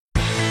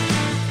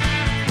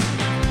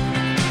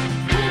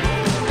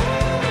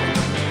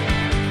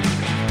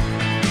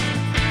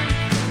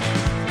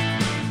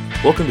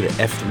Welcome to the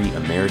F3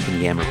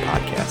 American Yammer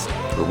podcast,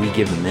 where we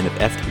give the men of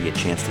F3 a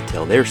chance to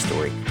tell their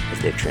story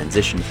as they've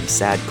transitioned from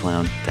sad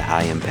clown to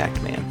high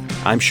impact man.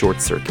 I'm Short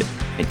Circuit,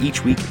 and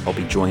each week I'll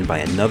be joined by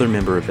another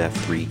member of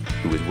F3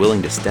 who is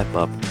willing to step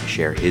up and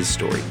share his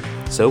story.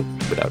 So,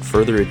 without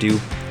further ado,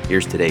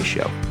 here's today's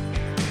show.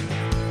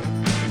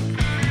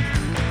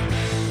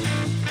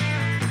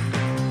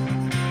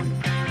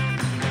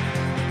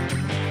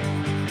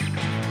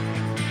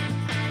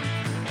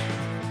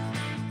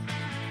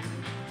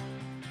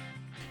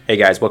 Hey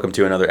guys, welcome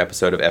to another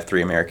episode of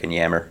F3 American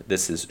Yammer.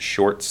 This is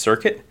Short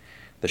Circuit,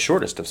 the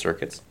shortest of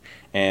circuits,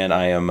 and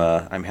I'm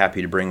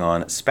happy to bring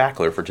on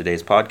Spackler for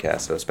today's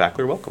podcast. So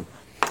Spackler, welcome.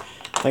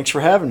 Thanks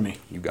for having me.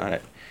 You got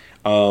it.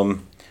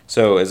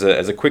 So as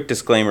a quick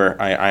disclaimer,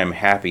 I am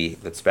happy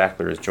that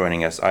Spackler is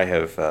joining us. I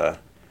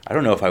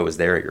don't know if I was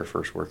there at your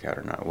first workout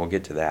or not. We'll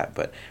get to that,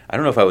 but I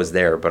don't know if I was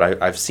there, but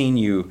I've seen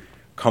you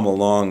come a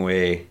long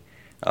way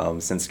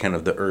since kind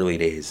of the early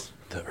days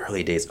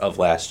of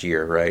last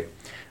year, right?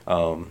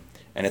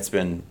 And it's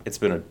been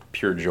a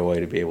pure joy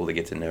to be able to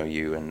get to know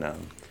you and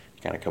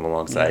kind of come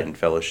alongside and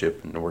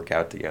fellowship and work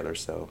out together.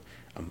 So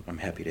I'm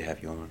happy to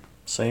have you on.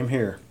 Same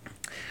here.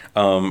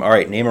 All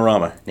right,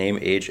 name-a-rama. Name,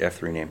 age,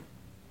 F3 name.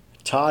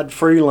 Todd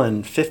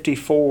Freeland,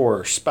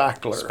 54,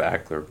 Spackler.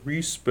 Spackler,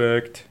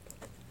 respect.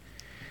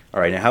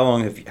 All right, now how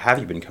long have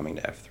you been coming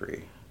to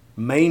F3?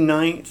 May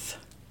 9th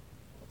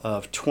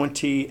of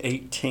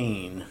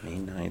 2018. May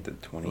 9th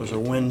of 2018. It was a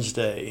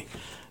Wednesday.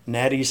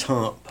 Natty's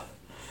Hump.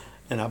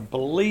 And I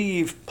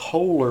believe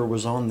Polar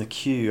was on the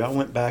queue. I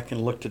went back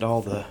and looked at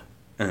all the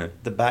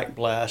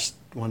backblast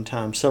one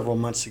time several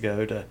months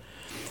ago to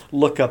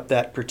look up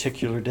that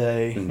particular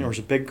day. Mm-hmm. There was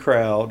a big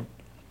crowd.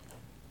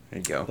 There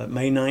you go. But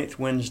May 9th,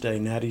 Wednesday,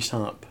 Natty's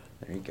Hump.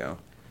 There you go.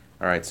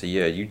 All right, so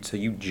yeah, you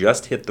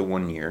just hit the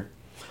 1 year.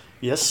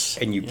 Yes.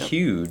 And you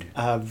queued.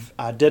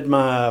 I did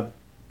my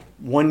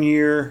 1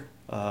 year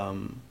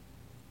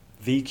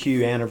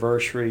VQ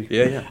anniversary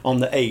on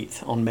the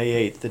 8th, on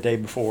May 8th, the day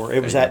before.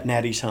 It was at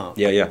Natty's Hump.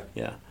 Yeah.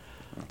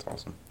 That's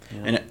awesome.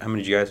 Yeah. And how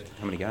many guys did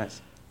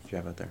you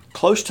have out there?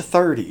 Close to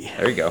 30.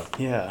 There you go.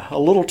 Yeah, a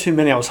little too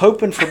many. I was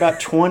hoping for about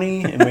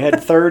 20, and we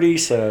had 30,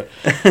 so...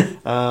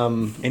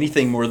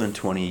 anything more than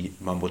 20,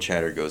 mumble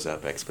chatter goes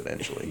up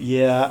exponentially.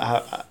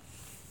 Yeah,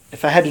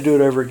 if I had to do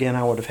it over again,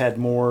 I would have had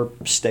more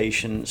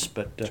stations,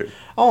 but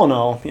all in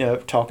all,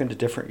 talking to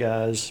different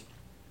guys,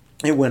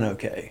 it went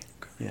okay.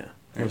 Yeah.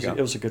 It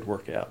was a good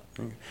workout.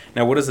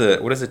 Now, what does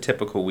a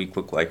typical week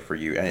look like for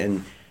you?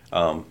 And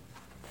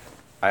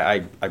I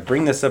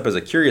bring this up as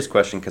a curious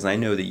question because I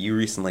know that you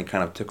recently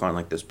kind of took on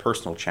like this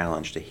personal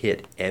challenge to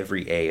hit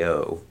every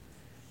AO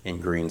in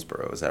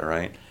Greensboro. Is that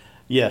right?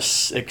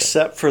 Yes,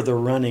 except for the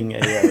running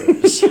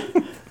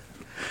AOs.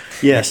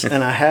 Yes,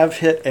 and I have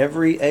hit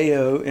every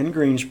AO in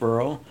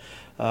Greensboro.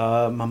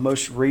 My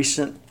most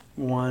recent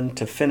one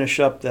to finish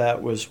up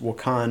that was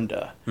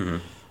Wakanda. Mm-hmm.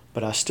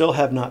 But I still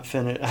have not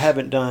finished. I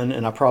haven't done,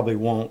 and I probably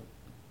won't,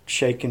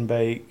 Shake and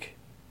Bake.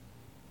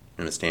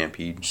 And a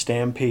Stampede.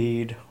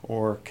 Stampede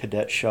or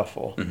Cadet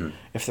Shuffle. Mm-hmm.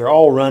 If they're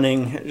all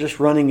running, just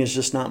running is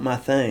just not my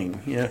thing.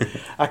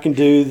 I can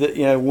do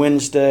the,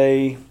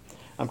 Wednesday.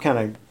 I'm kind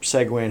of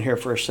segueing here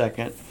for a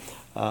second.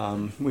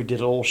 We did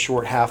a little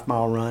short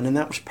half-mile run, and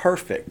that was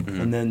perfect.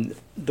 Mm-hmm. And then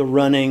the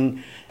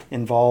running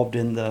involved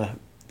in the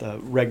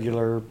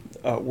regular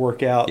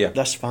workout,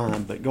 that's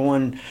fine. But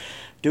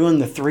doing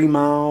the 3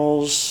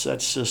 miles,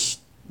 that's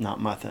just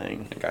not my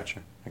thing. I got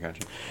you.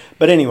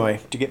 But anyway,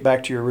 to get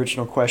back to your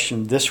original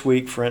question, this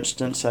week, for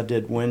instance, I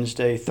did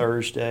Wednesday,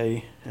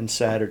 Thursday, and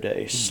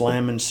Saturday. Mm-hmm.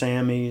 Slam and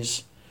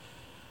Sammy's,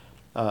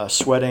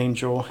 Sweat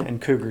Angel,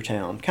 and Cougar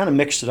Town. Kind of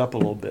mixed it up a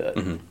little bit.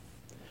 Mm-hmm.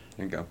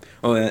 There you go.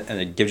 Well,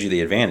 and it gives you the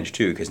advantage,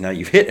 too, because now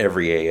you've hit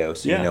every AO,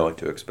 so you know what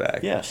to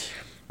expect. Yes.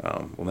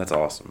 Well, that's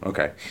awesome.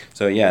 Okay.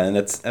 So, yeah, and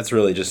that's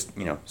really just,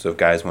 so if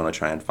guys want to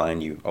try and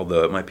find you,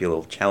 although it might be a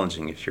little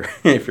challenging if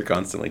you're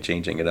constantly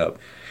changing it up.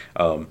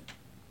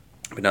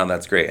 But no,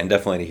 that's great. And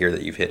definitely to hear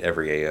that you've hit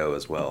every AO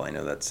as well. I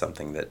know that's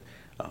something that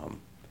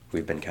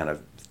we've been kind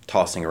of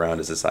tossing around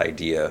as this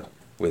idea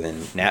within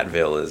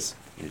Natville is,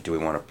 do we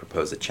want to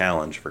propose a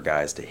challenge for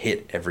guys to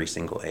hit every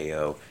single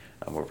AO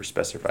over a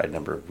specified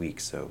number of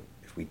weeks? So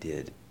if we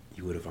did,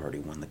 you would have already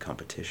won the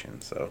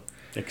competition. So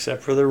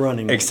except for the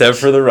running. Except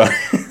for the run.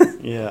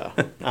 Yeah,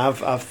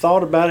 I've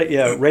thought about it.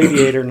 Yeah,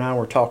 Radiator and I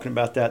were talking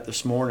about that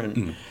this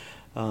morning.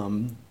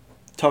 Talking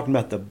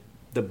about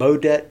the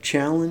Bodette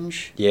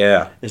challenge.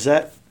 Yeah. Is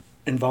that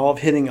involve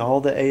hitting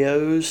all the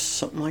AOs,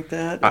 something like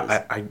that?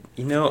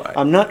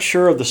 I'm not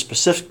sure of the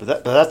specifics,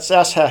 but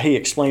that's how he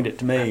explained it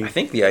to me. I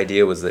think the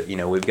idea was that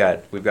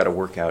we've got to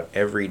work out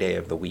every day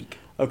of the week.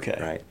 Okay.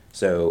 Right.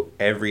 So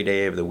every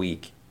day of the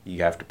week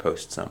you have to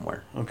post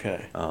somewhere.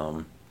 Okay.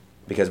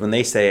 Because when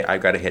they say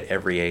I've got to hit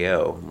every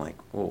AO, I'm like,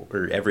 well,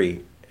 or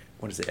every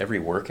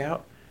workout?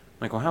 I'm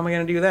like, well, how am I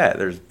going to do that?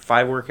 There's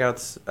 5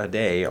 workouts a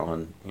day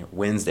on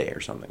Wednesday or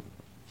something.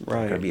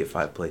 Right. Got to be at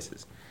 5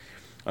 places.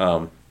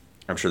 I'm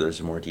sure there's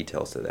some more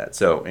details to that.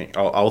 So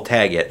I'll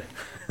tag it.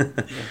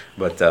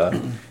 But, I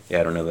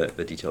don't know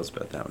the details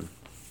about that one.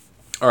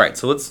 All right,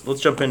 so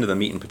let's jump into the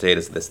meat and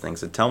potatoes of this thing.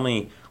 So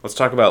let's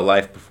talk about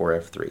life before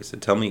F3. So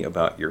tell me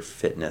about your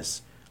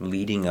fitness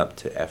leading up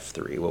to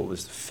F3. What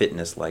was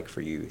fitness like for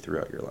you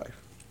throughout your life?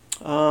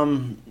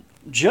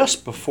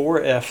 Just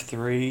before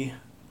F3,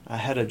 I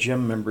had a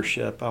gym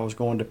membership. I was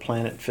going to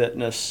Planet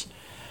Fitness,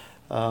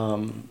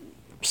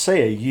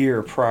 say a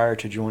year prior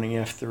to joining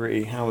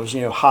F3. I was,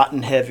 hot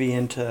and heavy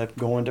into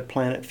going to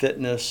Planet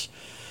Fitness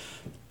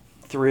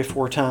 3 or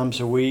 4 times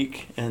a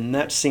week, and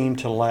that seemed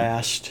to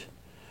last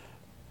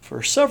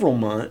for several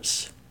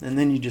months. And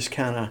then you just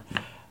kind of,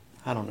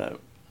 I don't know,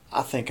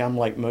 I think I'm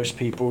like most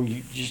people,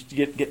 you just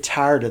get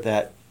tired of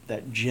that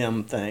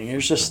gym thing.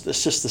 It's just the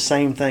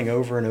same thing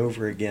over and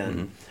over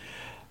again.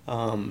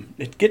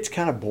 It gets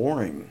kind of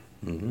boring.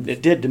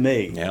 It did to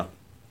me. Yeah.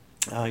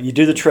 You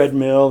do the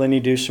treadmill, then you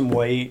do some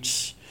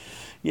weights.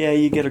 Yeah,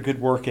 you get a good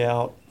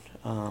workout.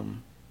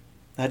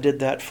 I did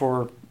that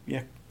for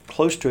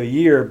close to a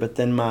year, but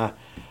then my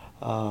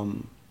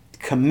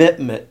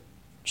commitment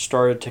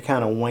started to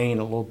kind of wane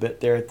a little bit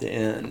there at the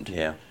end.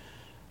 Yeah.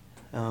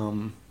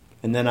 And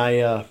then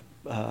I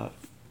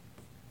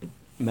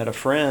met a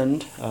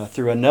friend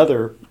through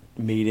another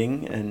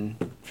meeting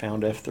and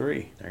found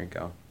F3. There you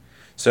go.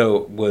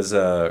 So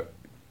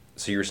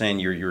so you were saying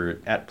you were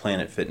at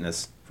Planet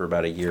Fitness for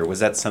about a year. Was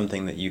that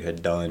something that you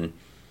had done,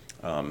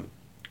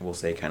 we'll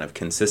say kind of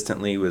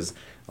consistently?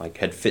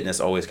 Had fitness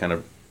always kind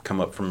of come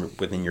up from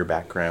within your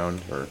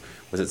background, or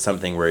was it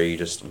something where you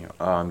just,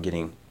 I'm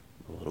getting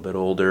a little bit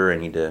older, I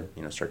need to,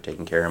 start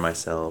taking care of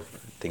myself,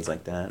 things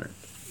like that? Or?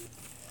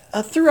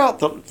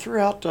 Throughout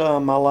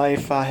my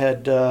life,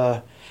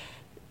 I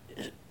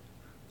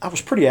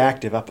was pretty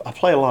active. I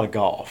play a lot of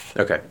golf.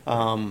 Okay.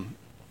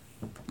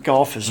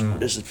 Golf is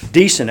a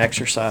decent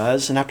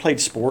exercise, and I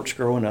played sports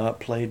growing up.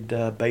 Played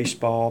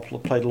baseball,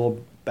 played a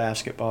little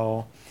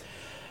basketball,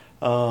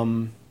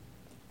 and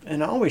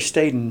I always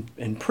stayed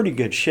in pretty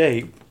good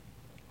shape.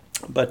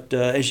 But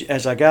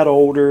as I got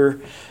older,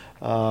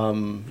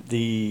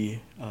 the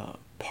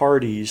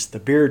parties, the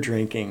beer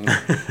drinking,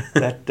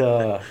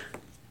 that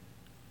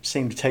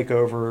seemed to take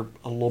over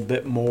a little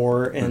bit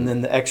more, and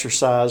then the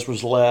exercise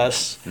was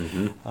less.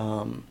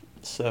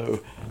 So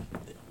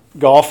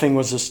golfing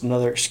was just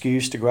another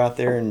excuse to go out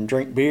there and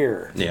drink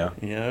beer. Yeah.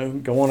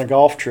 Go on a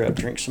golf trip,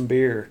 drink some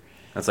beer.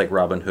 That's like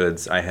Robin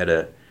Hood's. I had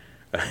a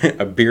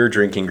beer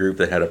drinking group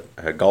that had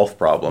a golf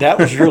problem. That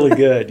was really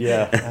good.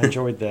 Yeah, I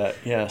enjoyed that.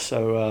 Yeah,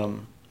 so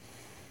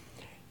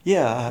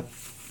I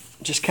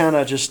just kind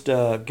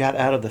of got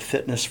out of the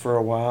fitness for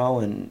a while,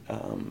 and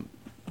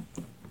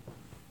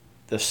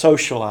the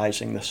social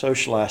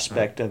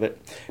aspect of it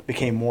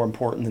became more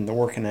important than the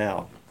working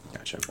out.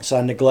 Gotcha. So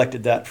I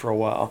neglected that for a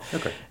while.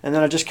 Okay. And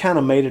then I just kind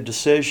of made a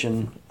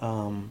decision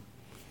about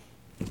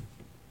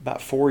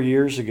 4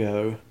 years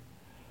ago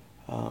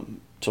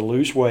to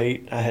lose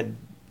weight. I had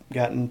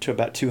gotten to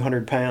about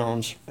 200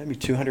 pounds, maybe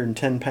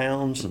 210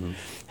 pounds,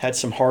 had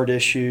some heart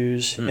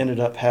issues, ended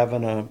up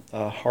having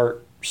a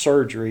heart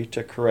surgery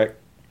to correct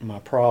my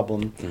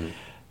problem.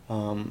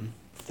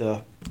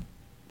 The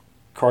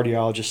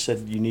cardiologist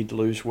said, you need to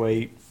lose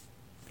weight.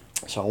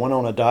 So I went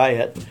on a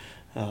diet.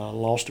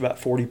 Lost about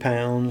 40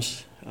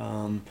 pounds,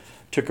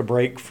 took a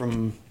break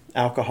from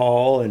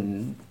alcohol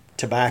and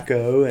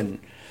tobacco, and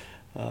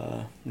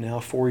now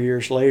 4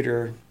 years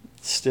later,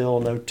 still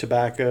no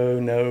tobacco,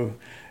 no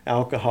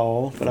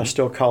alcohol, but I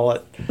still call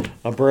it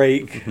a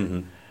break.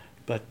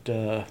 But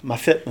my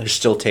fitness... You're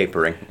still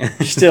tapering.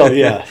 Still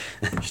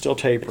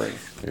tapering.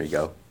 There you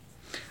go.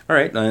 All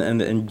right,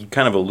 and you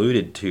kind of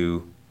alluded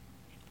to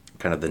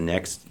kind of the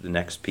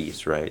next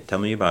piece, right? Tell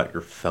me about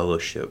your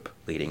fellowship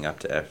leading up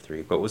to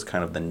F3. What was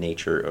kind of the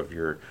nature of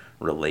your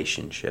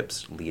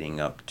relationships leading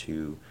up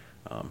to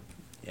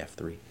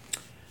F3?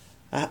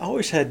 I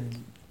always had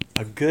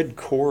a good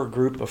core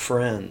group of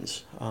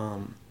friends.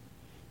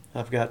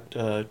 I've got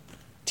 2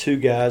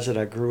 guys that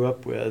I grew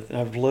up with, and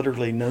I've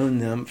literally known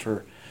them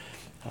for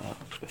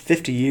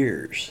 50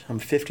 years. I'm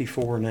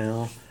 54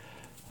 now,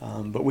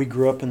 but we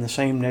grew up in the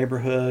same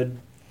neighborhood.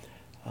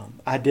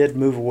 I did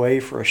move away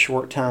for a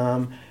short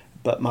time,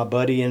 but my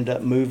buddy ended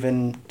up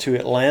moving to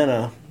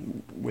Atlanta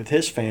with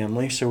his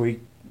family, so we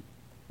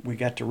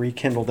got to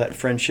rekindle that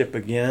friendship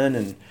again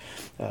and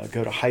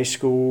go to high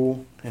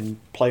school and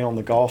play on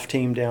the golf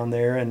team down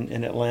there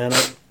in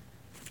Atlanta.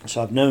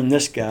 So I've known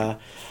this guy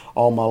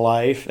all my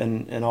life,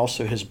 and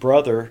also his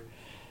brother,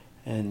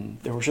 and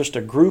there was just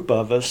a group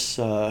of us.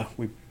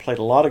 We played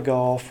a lot of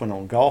golf, went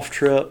on golf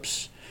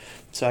trips.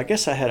 So I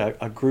guess I had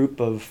a group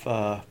of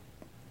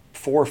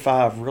 4 or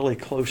 5 really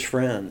close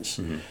friends.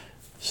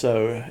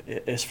 So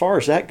as far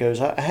as that goes,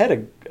 I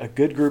had a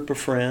good group of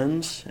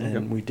friends,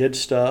 and we did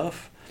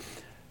stuff.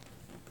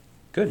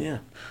 Good. Yeah.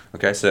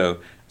 Okay, so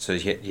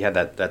you had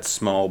that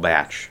small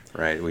batch,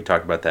 right? We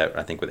talked about that,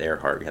 I think, with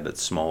Earhart. We had that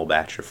small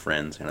batch of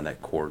friends,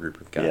 that core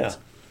group of guys.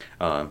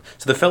 Yeah.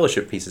 So the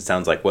fellowship piece, it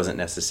sounds like, wasn't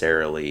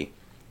necessarily,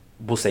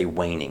 we'll say,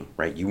 waning,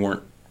 right? You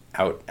weren't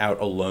out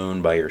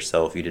alone by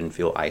yourself. You didn't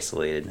feel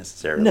isolated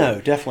necessarily.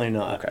 No, definitely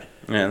not. Okay.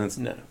 Yeah,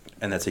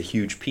 that's a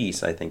huge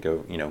piece, I think,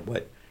 of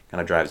what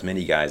kind of drives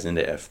many guys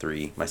into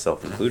F3,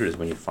 myself included, is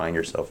when you find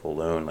yourself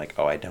alone, like,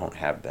 oh, I don't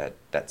have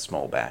that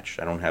small batch.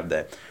 I don't have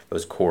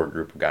those core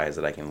group of guys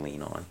that I can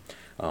lean on.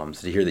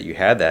 So to hear that you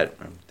had that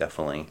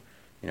definitely,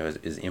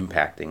 is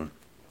impacting,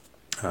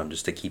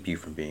 just to keep you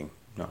from being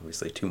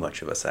obviously too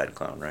much of a sad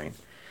clown, right?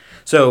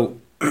 So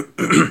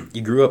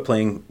you grew up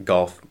playing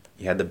golf.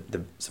 You had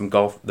the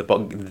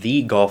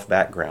golf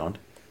background,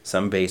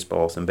 some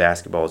baseball, some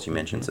basketball, as you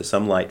mentioned, so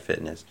some light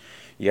fitness.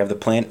 You have the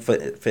Planet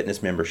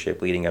Fitness membership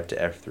leading up to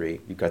F3.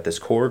 You've got this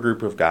core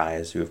group of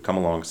guys who have come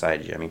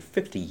alongside you. I mean,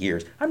 50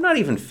 years. I'm not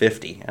even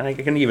 50, and I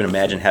can't even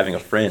imagine having a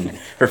friend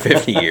for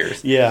 50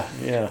 years. Yeah.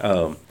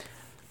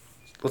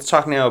 Let's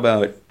talk now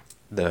about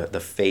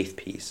the faith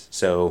piece.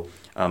 So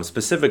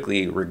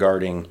specifically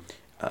regarding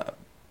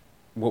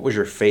what was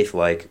your faith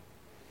like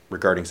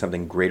regarding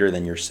something greater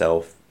than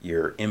yourself,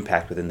 your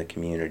impact within the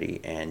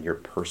community, and your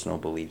personal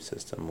belief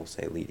system, we'll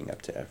say, leading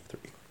up to F3?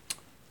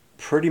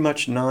 Pretty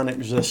much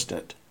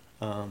non-existent.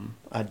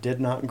 I did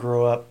not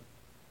grow up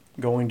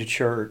going to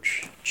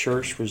church.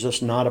 Church was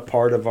just not a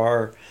part of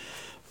our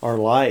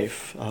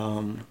life.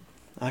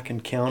 I can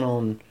count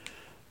on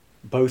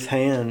both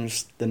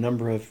hands the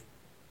number of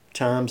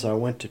times I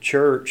went to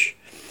church,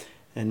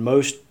 and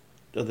most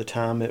of the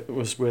time it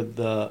was with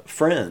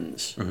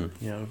friends,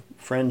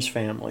 friends'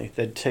 family.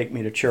 They'd take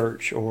me to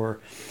church, or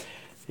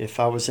if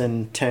I was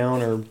in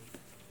town or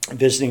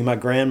visiting my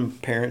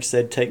grandparents,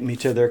 they'd take me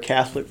to their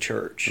Catholic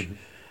church.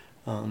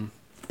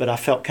 But I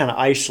felt kind of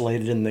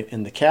isolated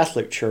in the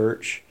Catholic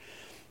church,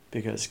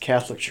 because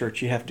Catholic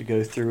church you have to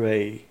go through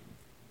a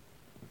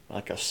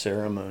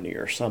ceremony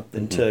or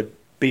something to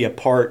be a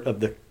part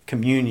of the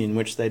communion,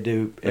 which they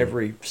do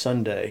every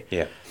Sunday.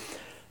 Yeah.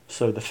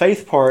 So the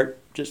faith part,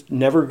 just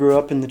never grew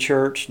up in the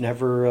church,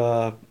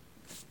 never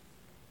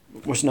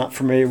was not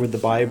familiar with the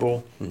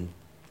Bible,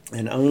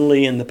 and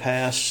only in the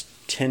past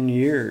 10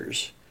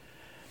 years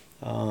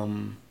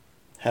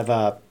have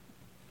I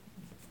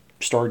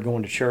started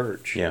going to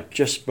church. Yeah.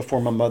 Just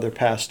before my mother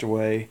passed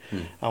away,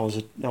 I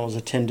was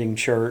attending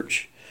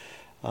church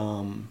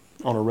on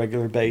a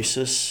regular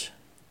basis,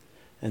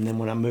 and then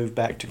when I moved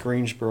back to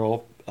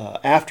Greensboro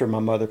after my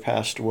mother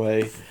passed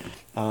away,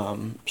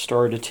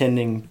 started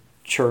attending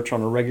church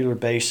on a regular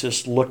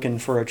basis, looking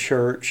for a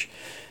church,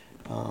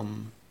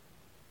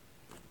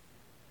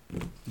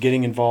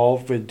 getting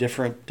involved with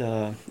different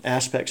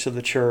aspects of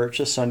the church,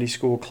 a Sunday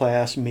school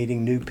class,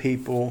 meeting new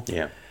people.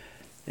 Yeah.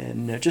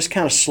 And just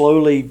kind of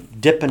slowly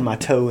dipping my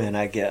toe in,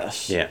 I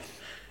guess. Yeah.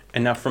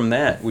 And now from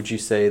that, would you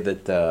say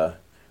that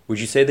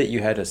you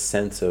had a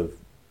sense of,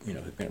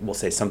 we'll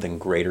say something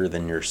greater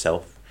than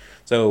yourself?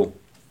 So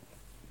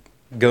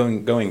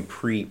going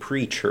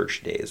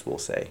pre-church days, we'll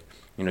say,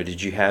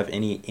 did you have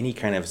any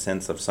kind of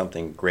sense of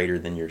something greater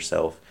than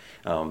yourself?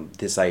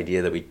 This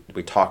idea that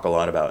we talk a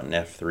lot about in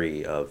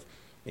F3 of,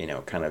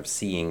 kind of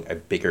seeing a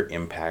bigger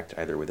impact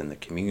either within the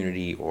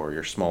community or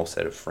your small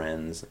set of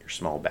friends, your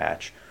small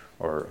batch,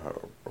 or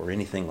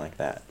anything like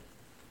that.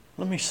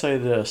 Let me say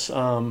this.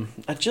 I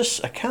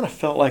kind of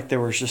felt like there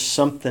was just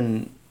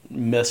something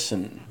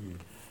missing.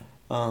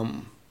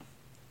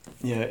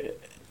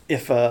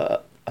 If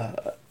a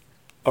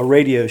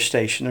radio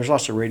station, there's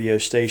lots of radio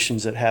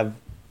stations that have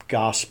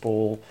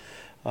gospel,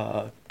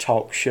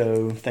 talk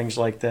show, things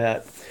like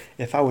that.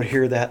 If I would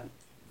hear that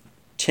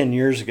 10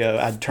 years ago,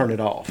 I'd turn it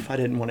off. I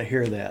didn't want to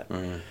hear that.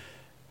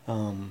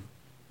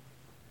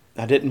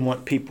 I didn't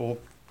want people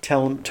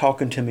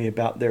talking to me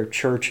about their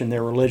church and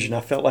their religion.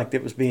 I felt like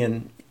it was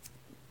being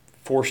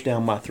forced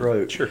down my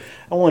throat. Sure.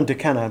 I wanted to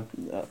kind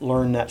of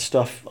learn that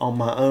stuff on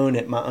my own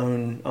at my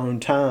own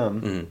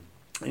time.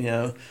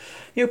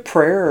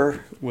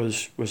 Prayer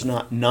was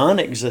not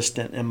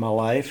non-existent in my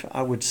life.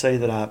 I would say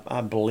that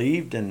I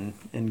believed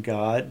in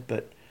God,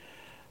 but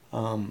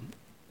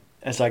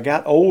as I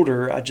got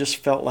older, I just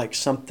felt like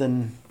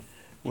something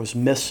was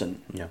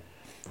missing. Yeah.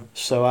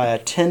 So I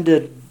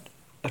attended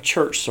a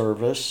church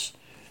service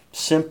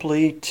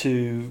simply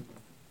to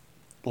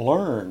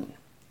learn.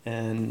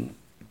 And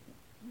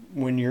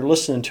when you're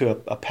listening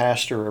to a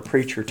pastor or a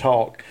preacher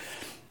talk,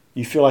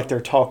 you feel like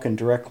they're talking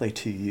directly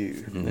to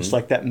you. It's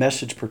like that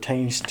message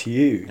pertains to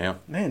you. Yeah.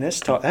 Man,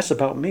 that's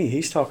about me.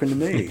 He's talking to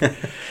me.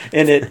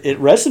 And it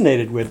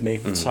resonated with me.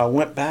 So I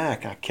went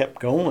back. I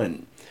kept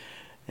going.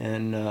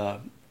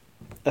 And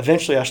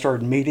eventually I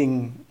started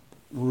meeting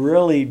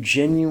really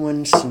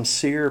genuine,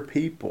 sincere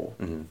people.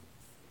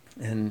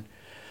 And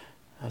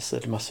I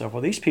said to myself,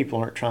 well, these people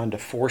aren't trying to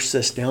force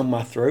this down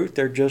my throat.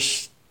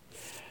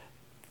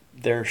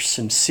 They're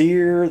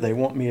sincere. They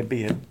want me to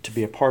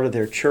be a part of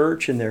their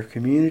church and their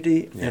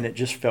community, and it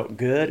just felt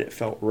good. It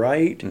felt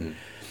right.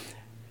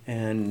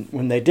 And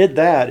when they did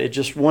that,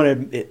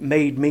 it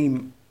made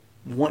me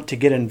want to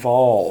get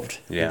involved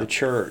with the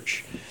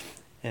church,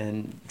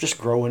 and just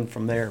growing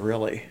from there,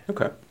 really.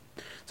 Okay.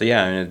 So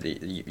yeah,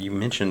 you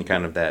mentioned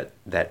kind of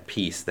that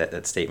piece,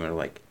 that statement of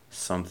like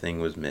something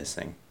was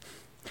missing.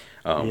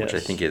 Which I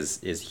think is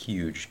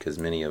huge, because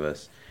many of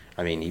us,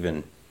 I mean,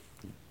 even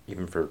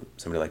for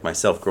somebody like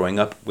myself growing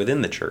up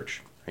within the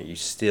church, right, you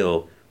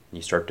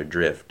start to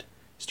drift,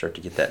 start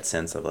to get that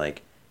sense of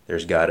like,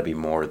 there's got to be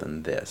more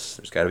than this.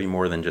 There's got to be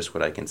more than just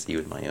what I can see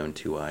with my own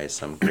two eyes,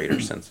 some greater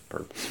sense of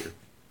purpose here.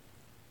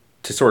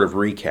 To sort of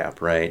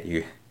recap, right?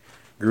 You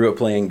grew up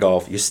playing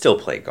golf. You still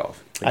play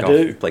golf. I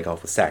do. You play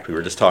golf with Zach. We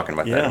were just talking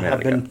about that a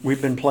minute ago.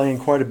 We've been playing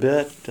quite a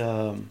bit.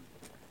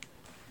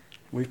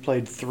 We've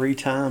played 3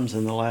 times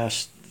in the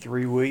last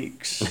 3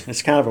 weeks.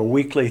 It's kind of a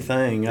weekly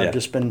thing. I've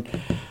just been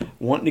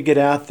wanting to get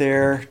out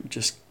there,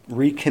 just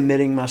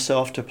recommitting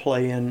myself to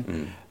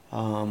playing.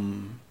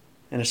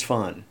 And it's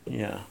fun,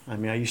 yeah. I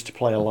mean, I used to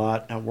play a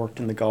lot. I worked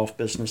in the golf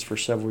business for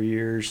several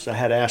years. I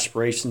had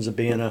aspirations of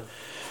being a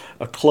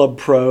club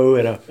pro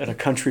at a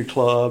country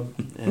club,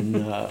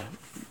 and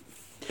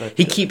but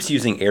he keeps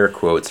using air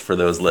quotes for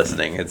those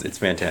listening. It's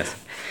fantastic.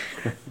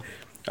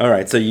 All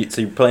right, so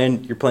you're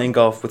playing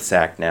golf with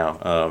Zach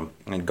now,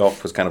 and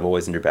golf was kind of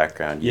always in your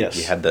background. You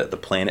had the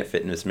Planet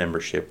Fitness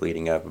membership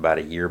leading up about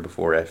a year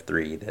before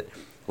F3. That,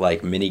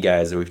 like many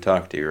guys that we've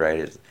talked to, right,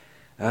 is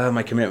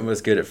my commitment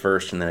was good at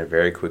first, and then it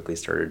very quickly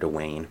started to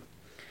wane. All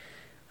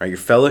right, your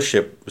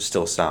fellowship was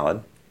still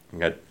solid. You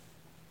got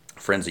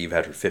friends that you've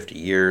had for 50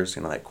 years,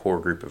 that core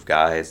group of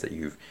guys that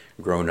you've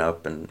grown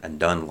up and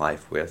done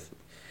life with.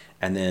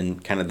 And then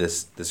kind of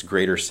this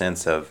greater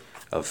sense of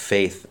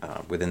faith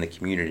within the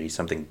community,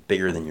 something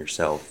bigger than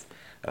yourself.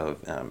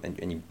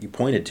 And you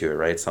pointed to it,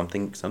 right?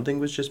 Something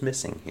was just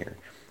missing here.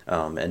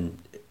 And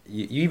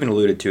you even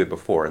alluded to it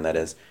before, and that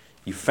is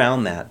you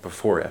found that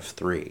before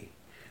F3.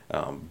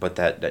 But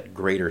that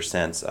greater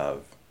sense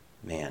of,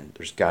 man,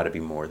 there's got to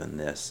be more than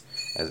this,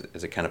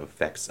 as it kind of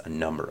affects a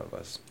number of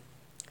us.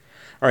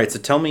 All right, so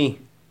tell me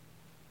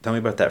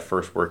about that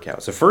first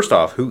workout. So first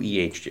off, who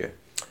EH'd you?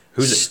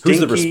 Who's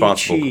the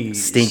responsible?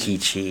 Cheese. Stinky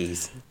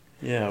Cheese.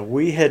 Yeah,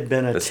 we had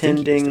been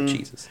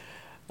attending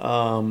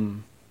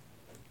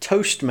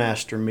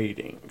Toastmaster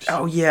meetings.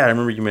 Oh yeah, I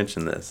remember you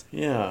mentioned this.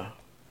 Yeah.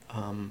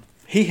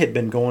 He had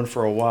been going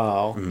for a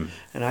while,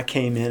 and I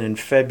came in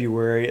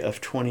February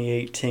of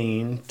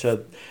 2018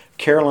 to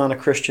Carolina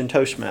Christian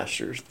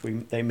Toastmasters.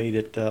 They meet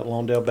at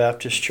Lawndale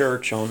Baptist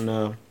Church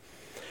on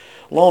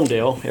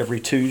Lawndale every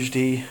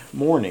Tuesday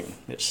morning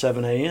at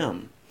 7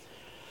 a.m.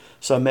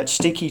 So I met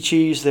Stinky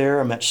Cheese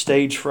there. I met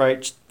Stage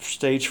Fright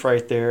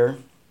there.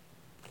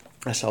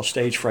 That's how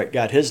Stage Fright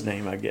got his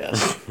name, I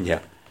guess.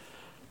 Yeah.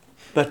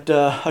 But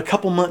a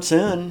couple months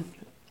in,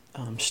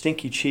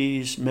 Stinky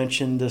Cheese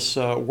mentioned this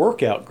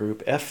workout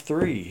group,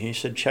 F3. He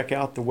said, check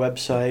out the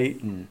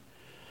website. And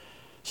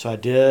so I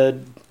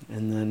did.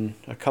 And then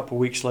a couple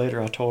weeks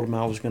later, I told him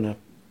I was going to,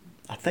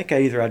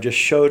 I just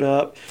showed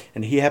up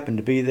and he happened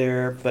to be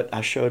there, but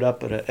I showed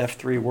up at a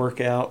F3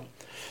 workout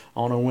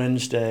on a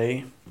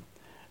Wednesday.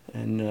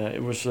 And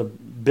it was a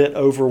bit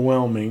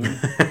overwhelming.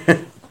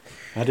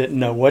 I didn't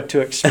know what to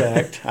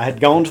expect. I had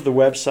gone to the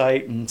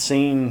website and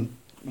seen,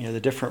 the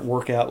different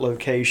workout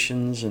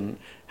locations and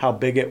how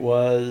big it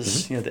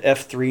was. The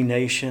F3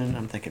 Nation.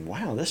 I'm thinking,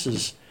 wow, this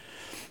is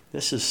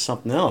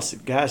something else.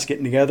 Guys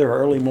getting together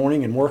early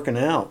morning and working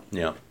out.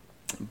 Yeah.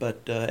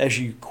 But as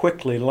you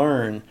quickly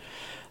learn,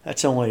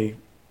 that's only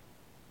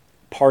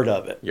part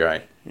of it. You're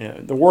right.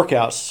 The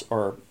workouts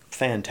are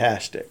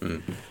fantastic.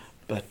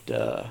 But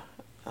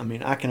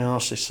I can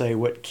honestly say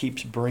what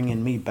keeps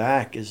bringing me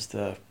back is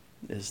the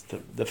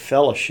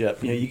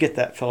fellowship. You get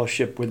that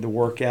fellowship with the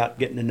workout,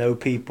 getting to know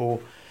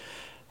people.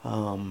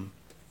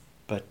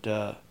 But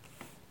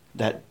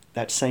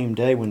that same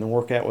day when the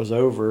workout was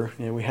over,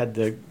 we had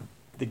the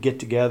get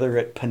together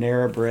at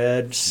Panera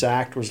Bread.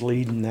 Zach was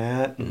leading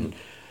that, and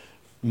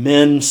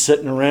men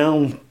sitting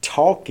around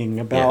talking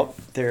about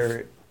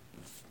their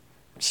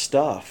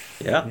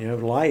stuff,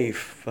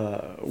 life,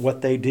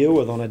 what they deal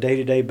with on a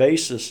day-to-day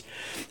basis.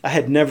 I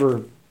had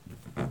never,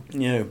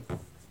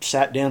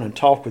 sat down and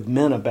talked with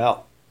men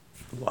about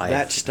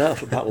that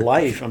stuff, about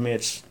life.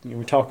 It's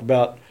we talk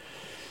about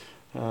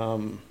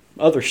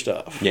other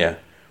stuff. Yeah,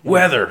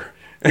 weather.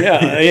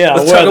 Yeah.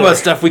 Let's talk about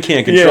stuff we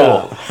can't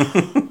control.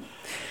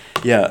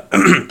 Yeah.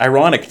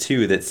 Ironic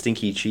too that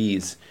Stinky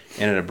Cheese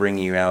ended up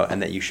bringing you out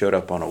and that you showed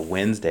up on a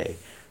Wednesday,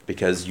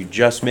 because you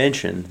just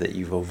mentioned that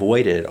you've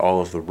avoided all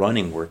of the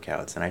running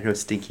workouts, and I know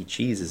Stinky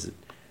Cheese is a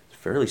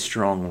fairly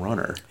strong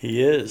runner.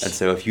 He is. And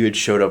so if you had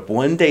showed up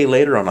one day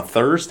later on a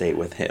Thursday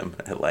with him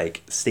at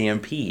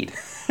Stampede,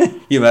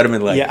 you might have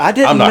been like,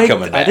 I'm not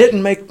coming back. I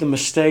didn't make the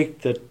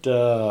mistake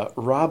that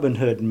Robin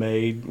Hood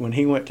made when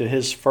he went to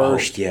his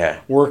first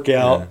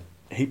workout. Yeah.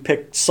 He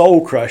picked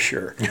Soul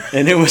Crusher,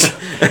 and it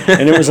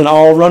was an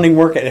all running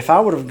workout. If I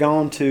would have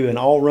gone to an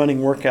all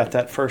running workout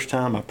that first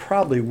time, I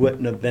probably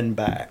wouldn't have been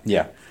back.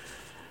 Yeah.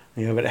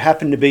 But it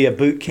happened to be a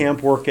boot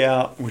camp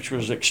workout, which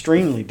was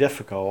extremely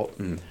difficult.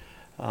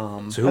 So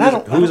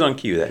who was on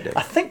cue that day?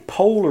 I think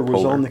Polar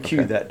was on the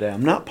cue that day.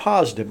 I'm not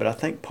positive, but I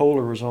think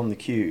Polar was on the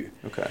cue.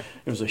 Okay.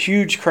 It was a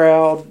huge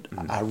crowd.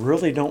 I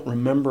really don't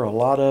remember a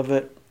lot of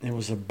it. It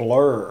was a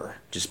blur.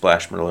 Just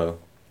Splash Merlot?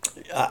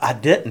 I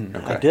didn't.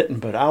 Okay. I didn't,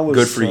 but I was...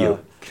 Good for you.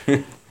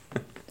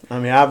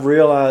 I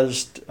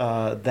realized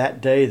that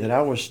day that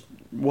I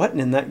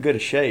wasn't in that good a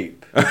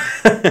shape.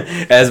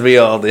 As we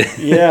all did.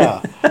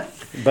 Yeah.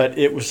 But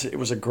it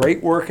was a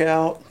great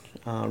workout.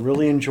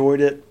 Really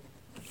enjoyed it.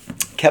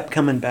 Kept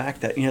coming back.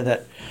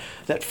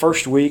 That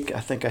first week, I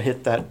think I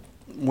hit that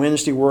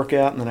Wednesday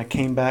workout, and then I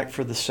came back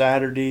for the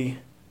Saturday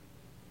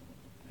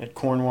at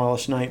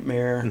Cornwallis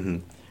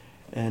Nightmare,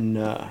 and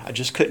I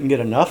just couldn't get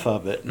enough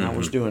of it. And I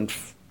was doing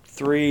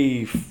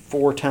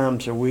 3-4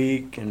 times a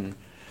week, and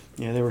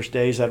there was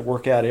days I'd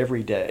work out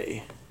every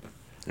day.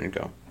 There you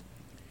go.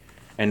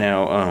 And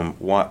now,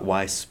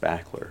 why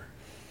Spackler?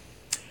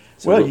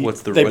 So well,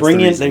 they bring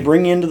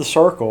you into the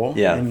circle,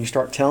 and you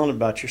start telling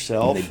about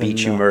yourself. And they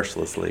beat you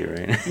mercilessly,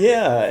 right?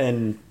 Yeah,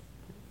 and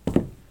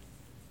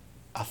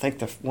I think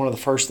one of the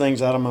first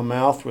things out of my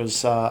mouth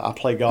was I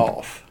play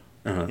golf.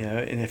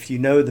 And if you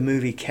know the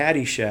movie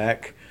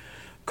Caddyshack,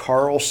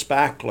 Carl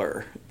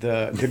Spackler,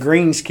 the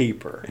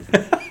greenskeeper.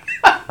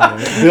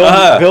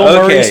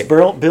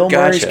 Bill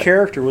Murray's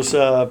character was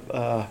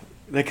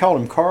they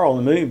called him Carl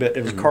in the movie, but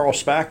it was Carl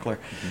Spackler.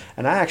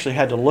 And I actually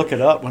had to look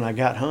it up when I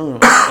got home.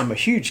 I'm a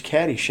huge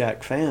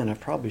Caddyshack fan. I've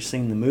probably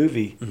seen the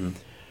movie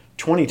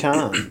 20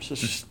 times.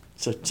 It's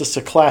just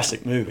a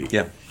classic movie.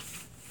 Yeah.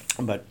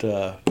 But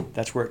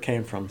that's where it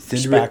came from.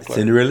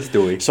 Cinderella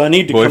story. So I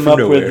need to come up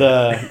with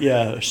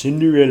a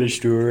Cinderella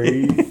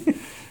story.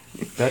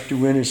 About to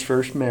win his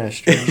first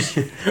Masters.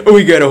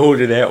 We got a hold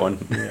of that one.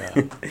 Yeah,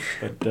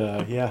 but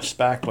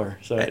Spackler.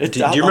 So do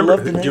you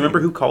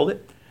remember who called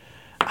it?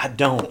 I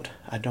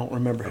don't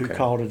remember who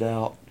called it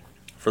out.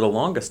 For the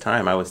longest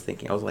time, I was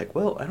like,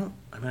 well,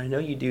 I know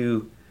you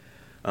do.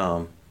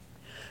 I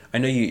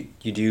know you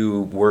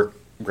do work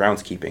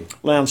groundskeeping.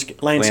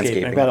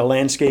 Landscaping. I've got a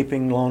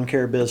landscaping lawn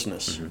care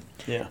business.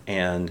 Yeah.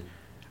 And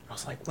I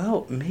was like,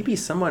 well, maybe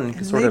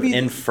someone sort of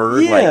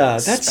inferred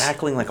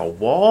spackling like a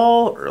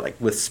wall or like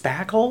with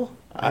spackle.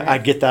 I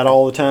get that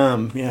all the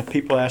time. Yeah,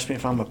 people ask me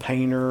if I'm a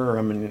painter or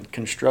I'm in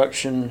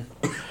construction.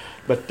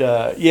 But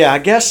I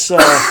guess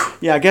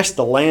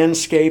the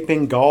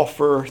landscaping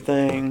golfer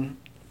thing,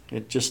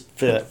 it just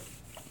fit.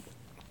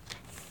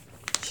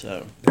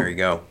 So there you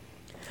go.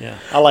 Yeah,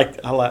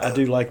 I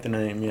do like the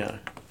name. Yeah.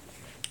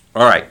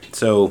 All right,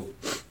 so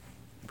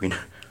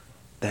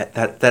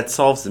that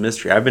solves the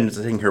mystery. I've been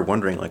sitting here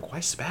wondering, like, why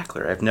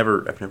Spackler? I've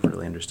never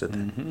really understood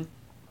that.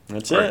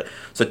 That's it.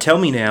 So tell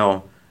me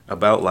now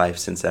about life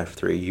since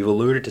F3. You've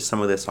alluded to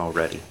some of this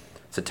already.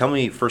 So tell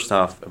me first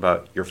off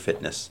about your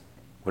fitness.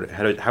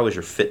 How has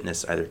your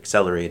fitness either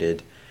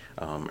accelerated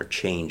or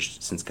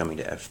changed since coming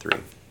to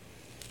F3?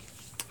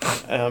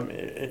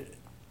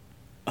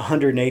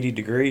 180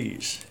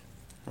 degrees.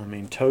 I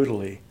mean,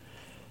 totally.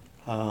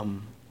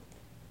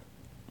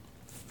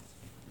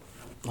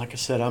 Like I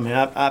said, I mean,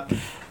 I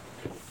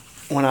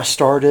when I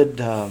started,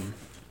 like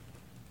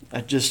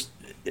I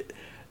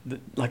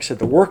said,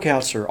 the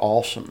workouts are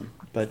awesome.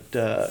 But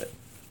I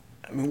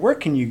mean, where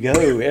can you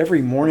go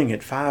every morning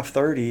at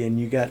 5:30 and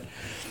you got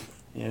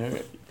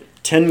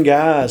 10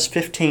 guys,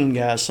 15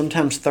 guys,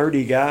 sometimes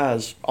 30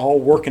 guys all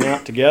working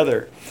out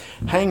together,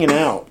 hanging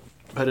out.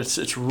 But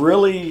it's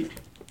really,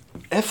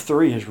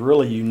 F3 is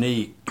really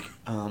unique,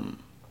 and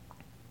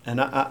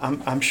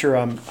I'm sure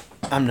I'm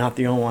not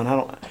the only one.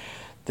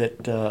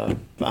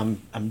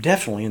 I'm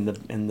definitely in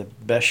the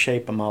best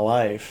shape of my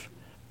life,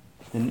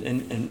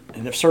 and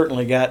I've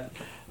certainly got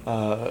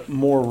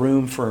more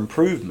room for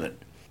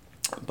improvement.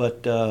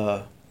 But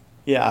I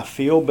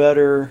feel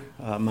better.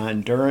 My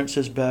endurance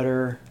is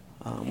better.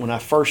 When I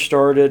first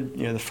started,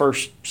 the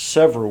first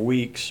several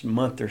weeks,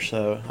 month or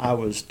so, I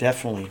was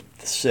definitely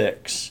the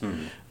 6,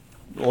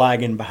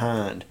 lagging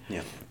behind.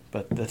 Yeah.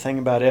 But the thing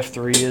about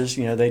F3 is,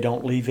 they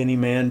don't leave any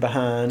man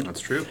behind. That's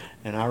true.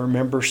 And I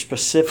remember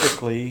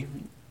specifically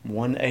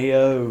one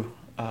AO,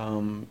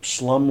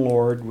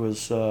 Slumlord,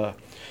 was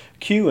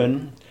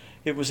queuing.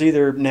 It was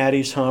either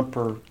Natty's Hump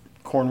or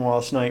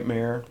Cornwallis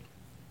Nightmare.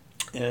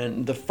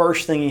 And the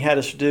first thing he had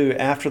us do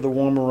after the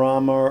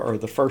Warmarama, or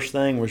the first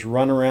thing, was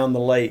run around the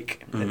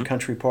lake at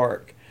Country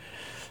Park.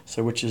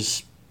 So, which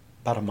is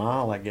about a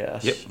mile, I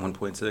guess. Yep,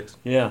 1.6.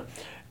 Yeah.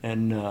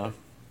 And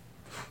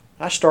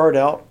I started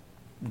out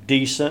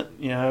decent,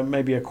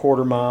 maybe a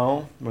quarter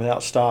mile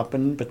without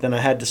stopping, but then I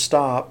had to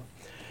stop.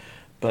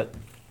 But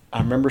I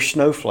remember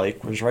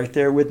Snowflake was right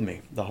there with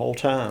me the whole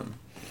time.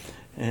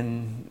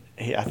 And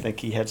I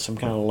think he had some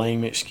kind of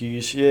lame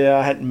excuse. Yeah,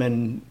 I hadn't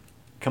been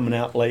coming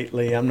out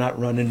lately. I'm not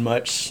running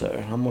much,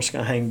 so I'm just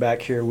going to hang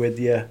back here with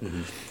you.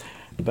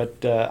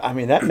 But, I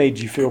mean, that made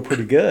you feel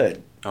pretty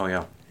good. Oh,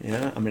 yeah.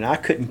 Yeah, I mean, I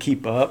couldn't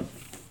keep up.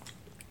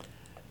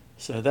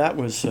 So that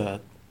was,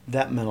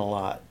 that meant a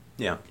lot.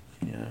 Yeah.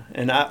 Yeah,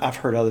 and I've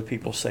heard other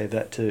people say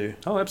that too.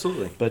 Oh,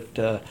 absolutely.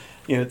 But,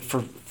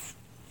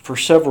 for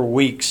several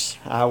weeks,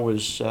 I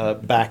was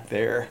back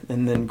there.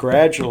 And then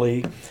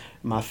gradually,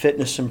 my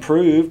fitness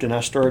improved, and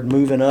I started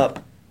moving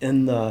up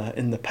in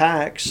the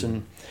packs.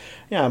 And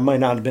I might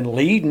not have been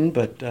leading,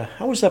 but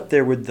I was up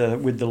there with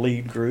the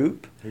lead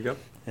group. There you go.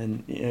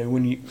 And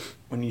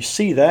when you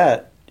see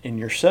that in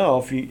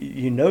yourself,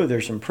 you know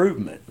there's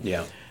improvement.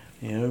 Yeah.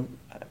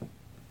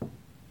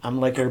 I'm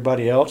like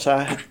everybody else.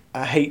 I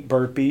hate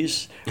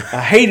burpees.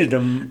 I hated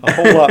them a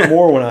whole lot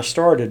more when I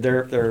started.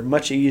 They're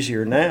much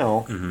easier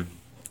now. Mm-hmm.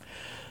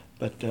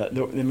 But the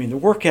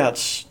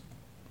workouts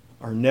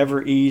are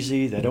never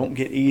easy. They don't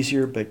get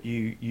easier, but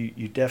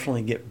you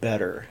definitely get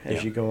better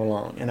as you go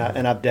along. And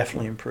I've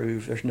definitely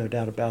improved. There's no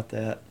doubt about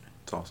that.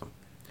 That's awesome.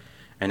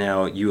 And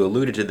now you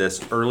alluded to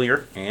this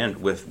earlier,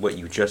 and with what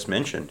you just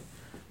mentioned,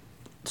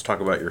 let's talk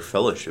about your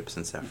fellowship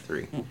since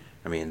F3.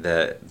 I mean,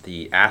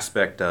 the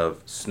aspect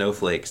of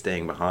Snowflake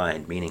staying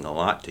behind meaning a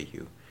lot to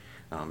you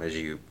as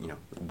you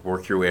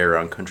work your way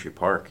around Country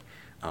Park.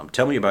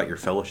 Tell me about your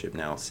fellowship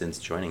now since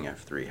joining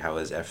F3. How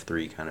has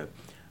F3 kind of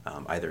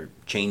either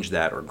changed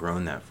that or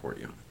grown that for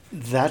you?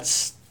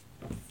 That's,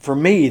 for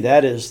me,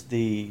 that is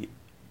the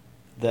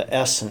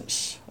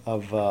essence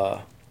of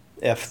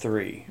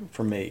F3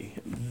 for me.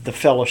 The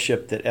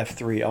fellowship that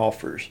F3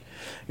 offers.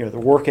 The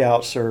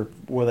workouts are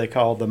what they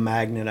call the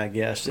magnet, I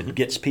guess. It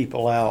gets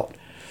people out.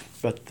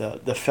 But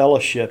the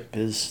fellowship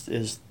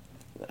is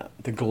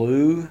the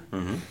glue.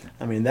 Mm-hmm.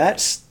 I mean,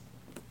 that's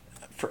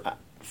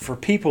for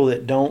people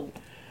that don't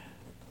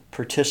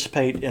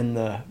participate in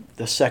the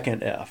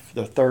second F,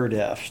 the third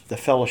F, the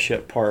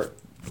fellowship part,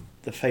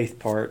 the faith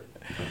part.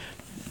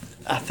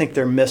 I think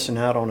they're missing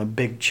out on a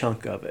big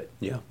chunk of it.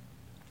 Yeah.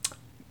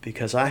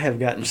 Because I have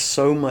gotten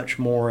so much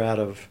more out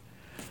of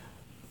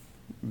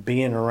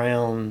being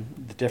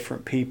around the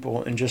different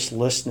people and just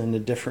listening to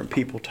different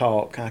people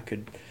talk. I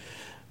could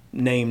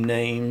name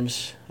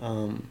names.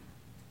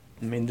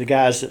 The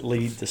guys that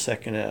lead the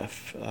second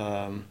F.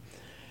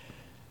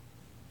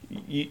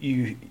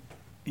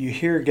 You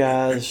hear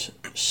guys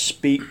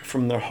speak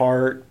from their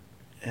heart,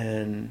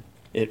 and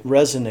it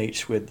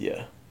resonates with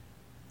you.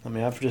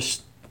 I've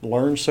just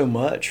learned so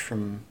much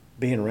from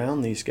being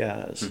around these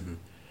guys,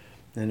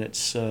 and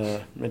it's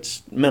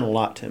meant a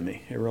lot to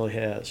me. It really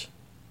has.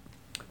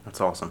 That's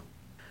awesome.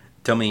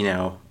 Tell me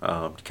now,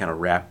 to kind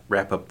of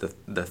wrap up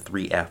the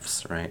 3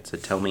 Fs, right? So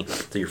tell me,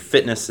 so your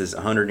fitness is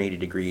 180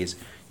 degrees,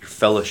 your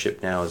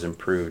fellowship now is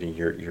improved, and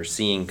you're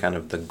seeing kind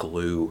of the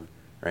glue,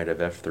 right, of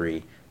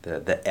F3,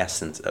 the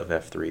essence of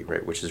F3,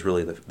 right, which is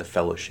really the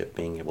fellowship,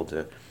 being able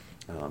to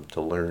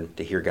learn,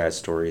 to hear guys'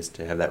 stories,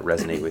 to have that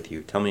resonate with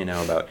you. Tell me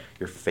now about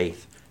your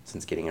faith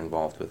since getting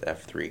involved with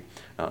F3.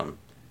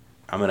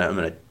 I'm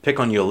gonna pick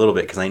on you a little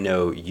bit because I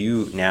know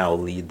you now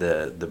lead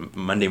the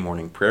Monday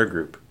morning prayer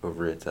group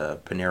over at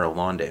Panera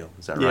Lawndale.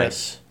 Is that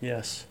right?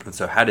 Yes. And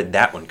so, how did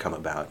that one come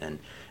about, and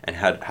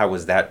how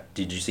was that?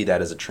 Did you see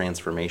that as a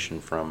transformation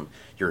from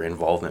your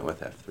involvement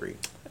with F3?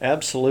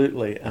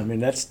 Absolutely.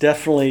 That's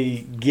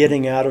definitely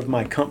getting out of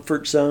my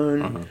comfort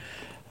zone.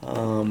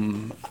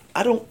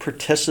 I don't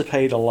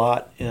participate a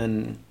lot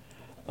in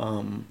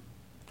the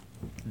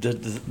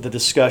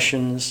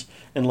discussions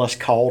unless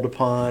called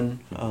upon.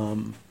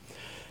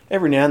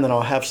 Every now and then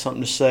I'll have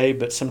something to say,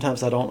 but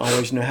sometimes I don't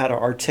always know how to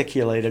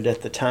articulate it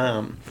at the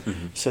time.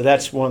 So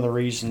that's one of the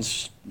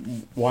reasons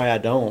why I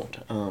don't.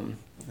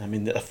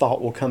 A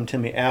thought will come to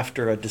me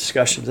after a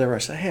discussion's over. I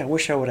say, hey, I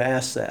wish I would have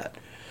asked that.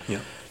 Yeah.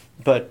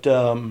 But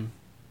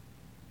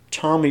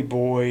Tommy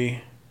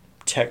Boy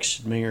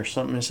texted me or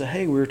something and said,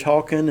 hey, we were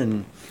talking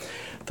and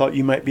thought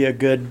you might be a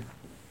good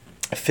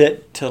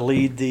fit to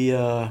lead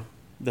the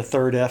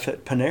third F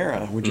at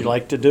Panera. Would you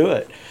like to do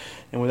it?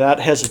 And without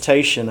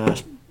hesitation,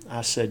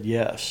 I said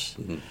yes,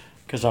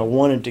 because I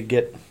wanted to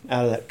get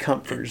out of that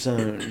comfort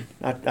zone.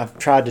 I've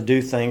tried to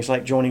do things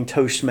like joining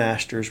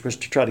Toastmasters, was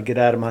to try to get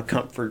out of my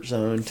comfort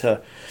zone,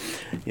 to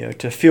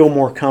feel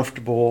more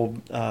comfortable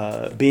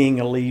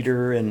being a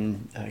leader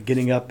and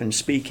getting up and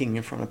speaking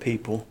in front of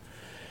people.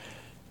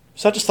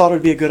 So I just thought it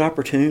would be a good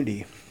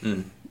opportunity.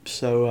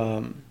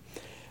 So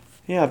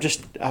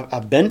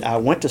I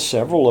went to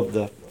several of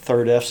the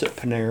third Fs at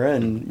Panera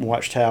and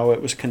watched how it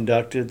was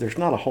conducted. There's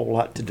not a whole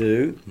lot to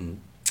do.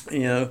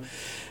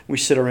 We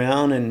sit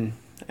around and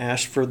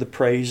ask for the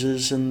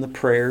praises and the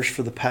prayers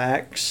for the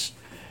packs.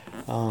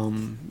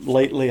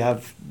 Lately,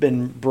 I've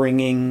been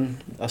bringing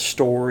a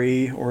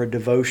story or a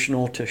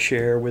devotional to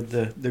share with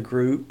the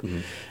group.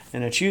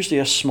 And it's usually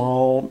a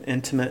small,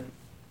 intimate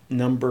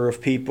number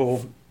of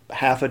people,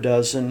 half a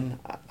dozen.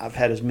 I've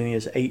had as many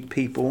as 8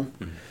 people.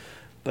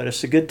 But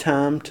it's a good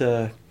time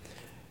to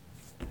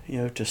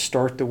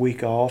start the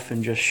week off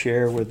and just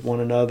share with one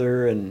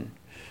another and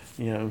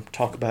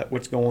talk about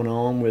what's going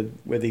on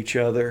with each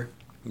other.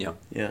 Yeah.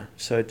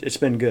 So it's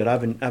been good.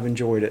 I've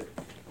enjoyed it.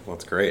 Well,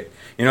 it's great.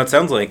 It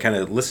sounds like, kind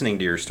of listening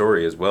to your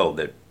story as well,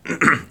 that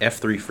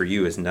F3 for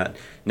you has not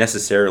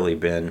necessarily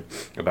been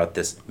about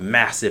this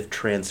massive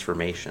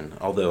transformation,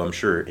 although I'm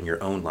sure in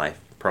your own life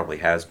it probably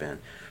has been.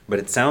 But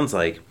it sounds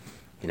like,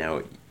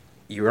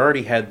 you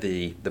already had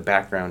the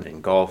background in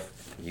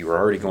golf. You were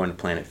already going to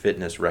Planet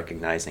Fitness,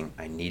 recognizing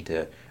I need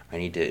to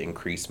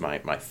increase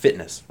my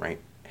fitness, right?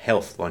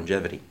 Health,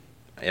 longevity,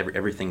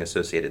 everything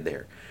associated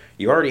there.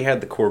 You already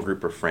had the core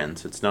group of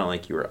friends, so it's not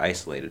like you were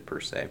isolated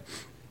per se.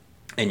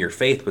 And your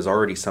faith was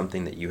already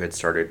something that you had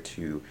started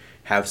to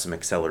have some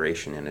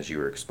acceleration in, as you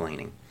were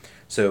explaining.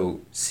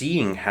 So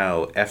seeing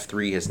how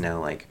F3 has now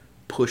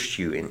pushed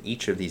you in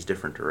each of these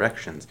different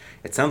directions.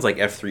 It sounds like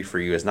F3 for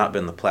you has not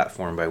been the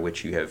platform by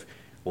which you have,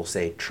 we'll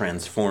say,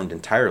 transformed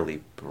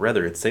entirely, but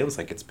rather it sounds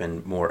like it's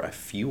been more a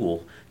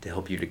fuel to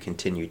help you to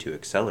continue to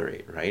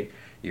accelerate, right?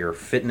 Your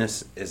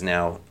fitness is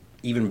now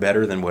even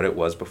better than what it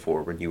was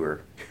before when you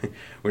were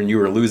when you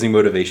were losing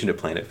motivation to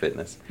Planet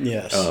Fitness.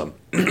 Yes.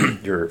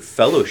 Your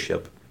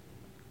fellowship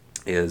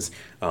is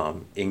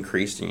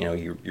increased. You know,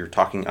 you're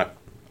talking.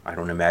 I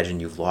don't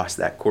imagine you've lost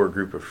that core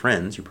group of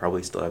friends. You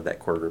probably still have that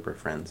core group of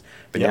friends.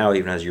 But Yep. now,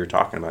 even as you're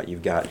talking about,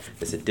 you've got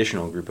this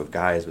additional group of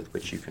guys with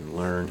which you can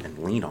learn and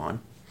lean on.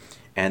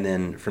 And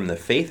then from the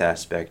faith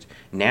aspect,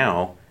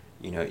 now,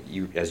 you know,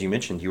 you, as you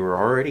mentioned, you were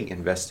already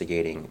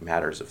investigating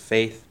matters of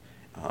faith,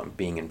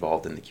 being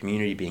involved in the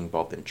community, being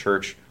involved in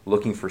church,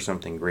 looking for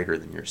something greater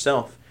than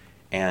yourself.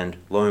 And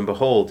lo and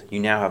behold, you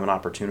now have an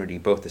opportunity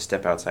both to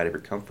step outside of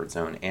your comfort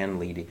zone and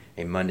lead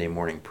a Monday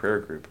morning prayer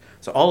group.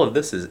 So all of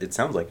this it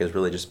sounds like, has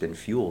really just been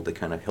fuel to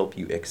kind of help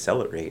you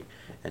accelerate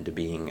into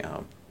being,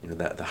 you know,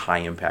 the high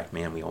impact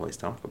man we always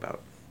talk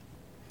about.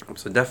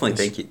 So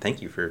definitely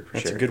thank you for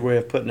That's sharing. a good way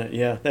of putting it.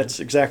 Yeah,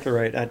 that's exactly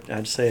right.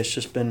 I'd say it's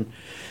just been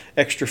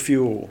extra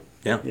fuel.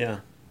 Yeah. Yeah.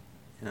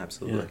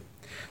 Absolutely.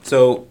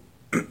 So,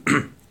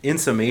 in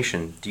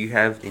summation, do you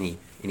have any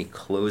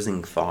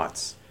closing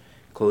thoughts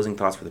for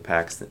the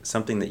PAX,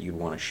 something that you'd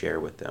want to share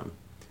with them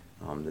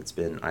that's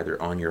been either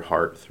on your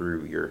heart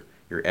through your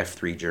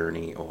F3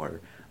 journey, or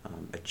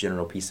a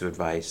general piece of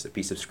advice, a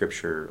piece of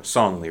scripture, a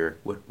song lyric,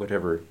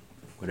 whatever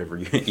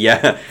you,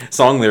 yeah,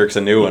 song lyric's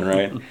a new one,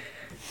 right?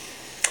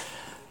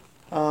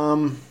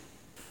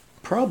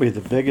 Probably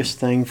the biggest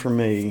thing for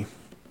me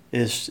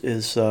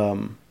is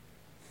and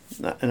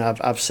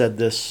I've said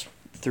this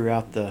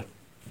throughout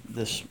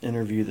this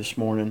interview this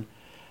morning.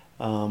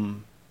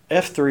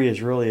 F3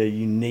 is really a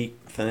unique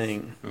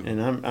thing,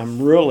 and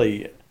I'm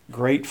really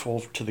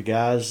grateful to the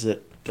guys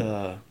that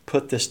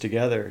put this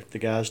together. The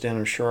guys down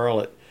in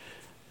Charlotte,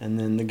 and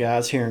then the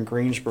guys here in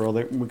Greensboro.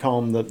 We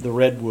call them the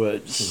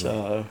Redwoods. You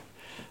know,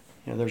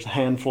 there's a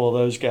handful of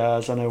those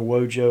guys. I know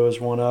Wojo is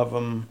one of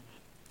them.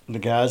 The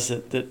guys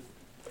that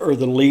are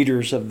the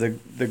leaders of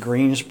the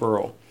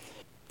Greensboro.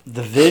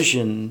 The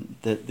vision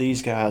that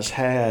these guys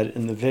had,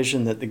 and the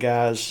vision that the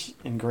guys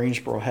in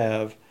Greensboro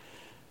have,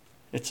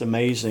 it's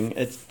amazing.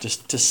 It's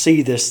just to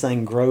see this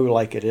thing grow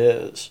like it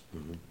is.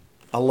 Mm-hmm.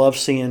 I love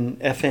seeing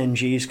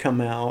FNGs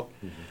come out.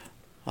 Mm-hmm.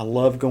 I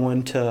love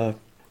going to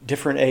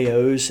different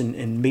AOs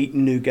and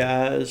meeting new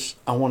guys.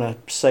 I want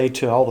to say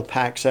to all the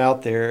PACs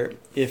out there,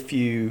 if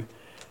you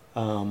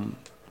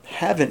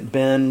haven't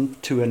been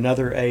to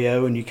another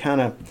AO and you kind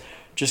of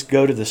just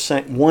go to the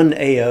same one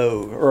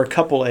AO or a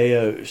couple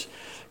AOs,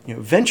 you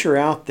know, venture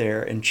out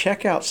there and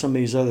check out some of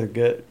these other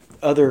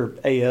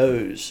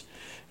AOs.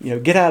 You know,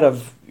 get out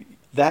of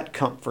that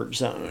comfort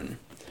zone,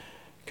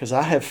 because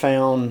I have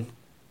found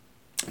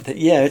that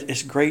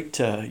it's great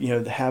to, you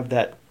know, to have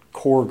that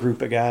core group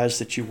of guys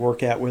that you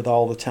work out with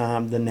all the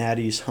time, the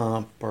Natty's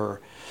Hump or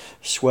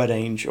Sweat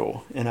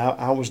Angel, and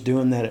I was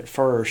doing that at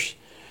first,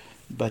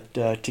 but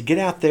to get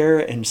out there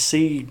and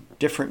see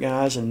different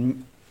guys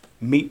and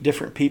meet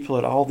different people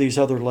at all these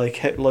other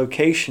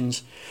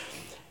locations,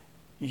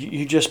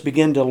 you just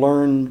begin to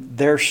learn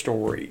their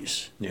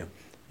stories. Yeah.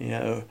 You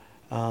know,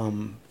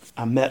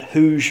 I met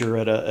Hoosier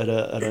at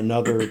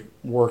another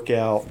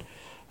workout.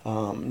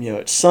 You know,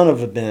 at Son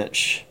of a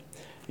Bench.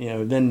 You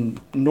know,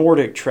 then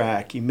Nordic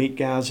Track. You meet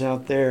guys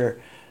out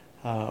there.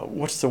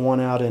 What's the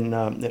one out in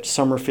at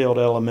Summerfield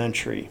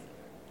Elementary?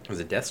 Was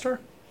it Death Star?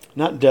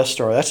 Not Death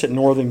Star. That's at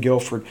Northern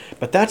Guilford.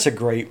 But that's a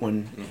great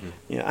one. Mm-hmm.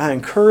 You know, I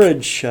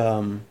encourage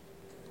other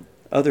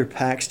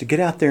PACs to get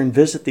out there and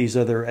visit these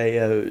other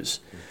AOs.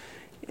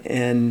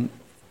 And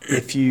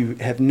if you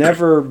have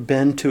never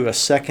been to a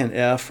second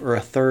F or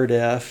a third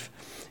F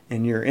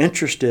and you're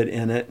interested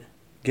in it,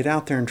 get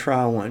out there and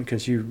try one,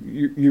 because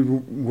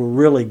you will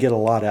really get a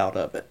lot out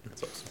of it.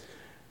 That's awesome.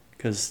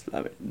 Because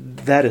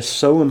that is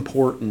so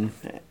important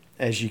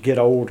as you get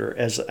older.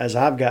 As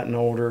I've gotten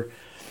older,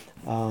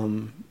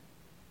 to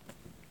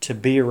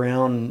be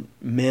around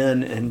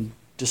men and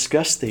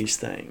discuss these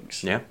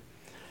things. Yeah.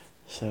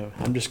 So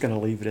I'm just going to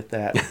leave it at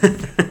that.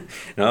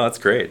 No, that's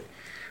great.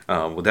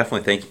 Well,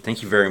 definitely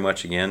thank you very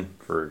much again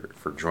for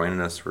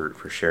joining us,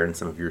 for sharing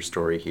some of your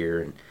story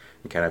here, and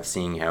kind of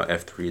seeing how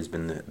F3 has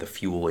been the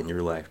fuel in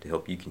your life to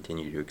help you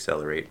continue to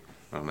accelerate,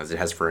 as it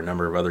has for a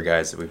number of other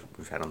guys that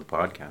we've had on the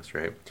podcast,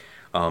 right?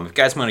 If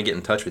guys want to get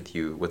in touch with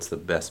you, what's the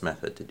best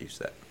method to do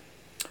so?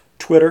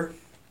 Twitter.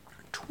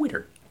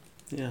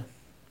 Yeah.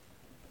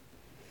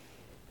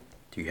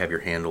 Do you have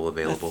your handle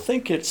available? I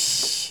think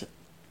it's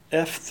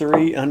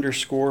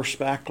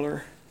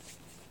F3_Spackler.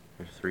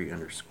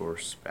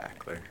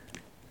 F3_Spackler.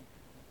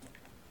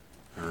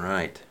 All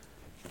right.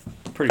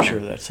 Pretty sure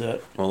that's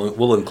it. Well,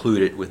 we'll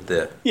include it with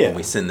when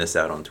we send this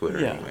out on Twitter.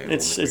 Yeah, anyway.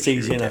 it's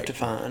easy enough to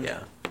find.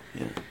 Yeah.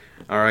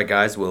 All right,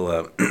 guys.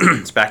 Well,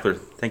 Spackler,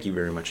 thank you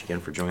very much again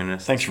for joining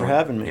us. Thanks for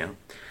having me. Yeah.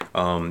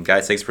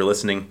 Guys, thanks for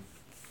listening.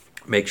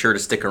 Make sure to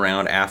stick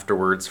around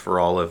afterwards for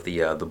all of the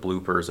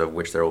bloopers, of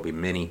which there will be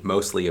many,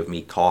 mostly of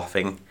me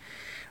coughing.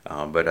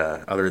 But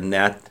other than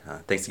that,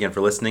 thanks again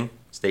for listening.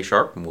 Stay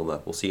sharp, and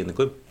we'll see you in the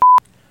gloom.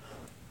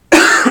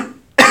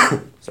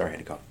 Sorry, I had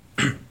to cough.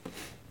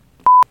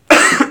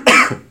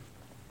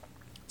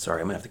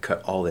 Sorry, I'm going to have to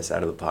cut all this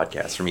out of the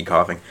podcast for me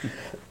coughing.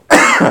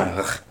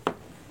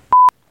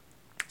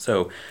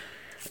 So,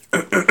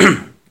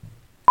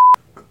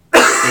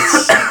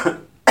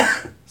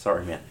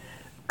 sorry, man.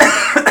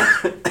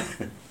 I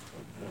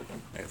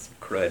got some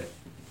crud.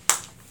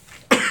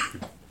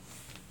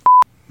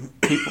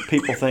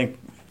 People think.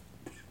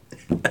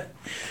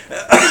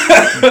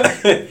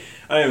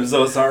 I am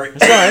so sorry.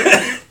 It's all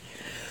right.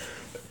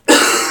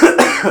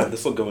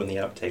 This will go in the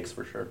outtakes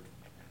for sure.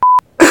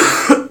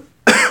 All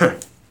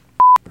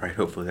right,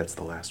 hopefully that's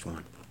the last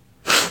one.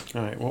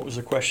 All right, what was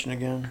the question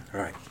again? All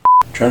right.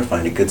 I'm trying to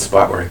find a good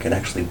spot where I can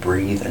actually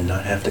breathe and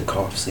not have to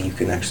cough so you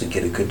can actually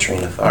get a good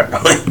train of thought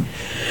going.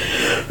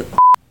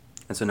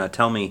 And so now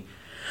tell me...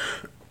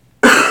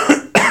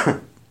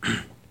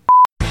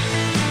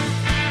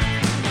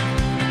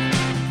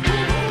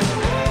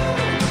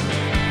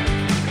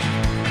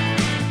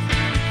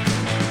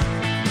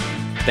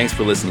 Thanks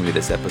for listening to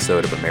this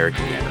episode of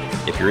American Yammer.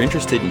 If you're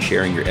interested in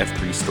sharing your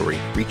F3 story,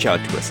 reach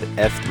out to us at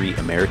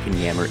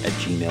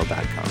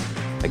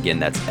f3americanyammer@gmail.com. Again,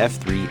 that's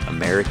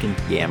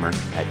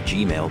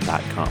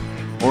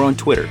f3americanyammer@gmail.com, or on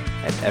Twitter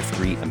at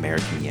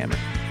f3americanyammer.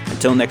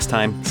 Until next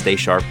time, stay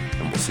sharp,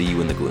 and we'll see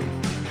you in the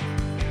gloom.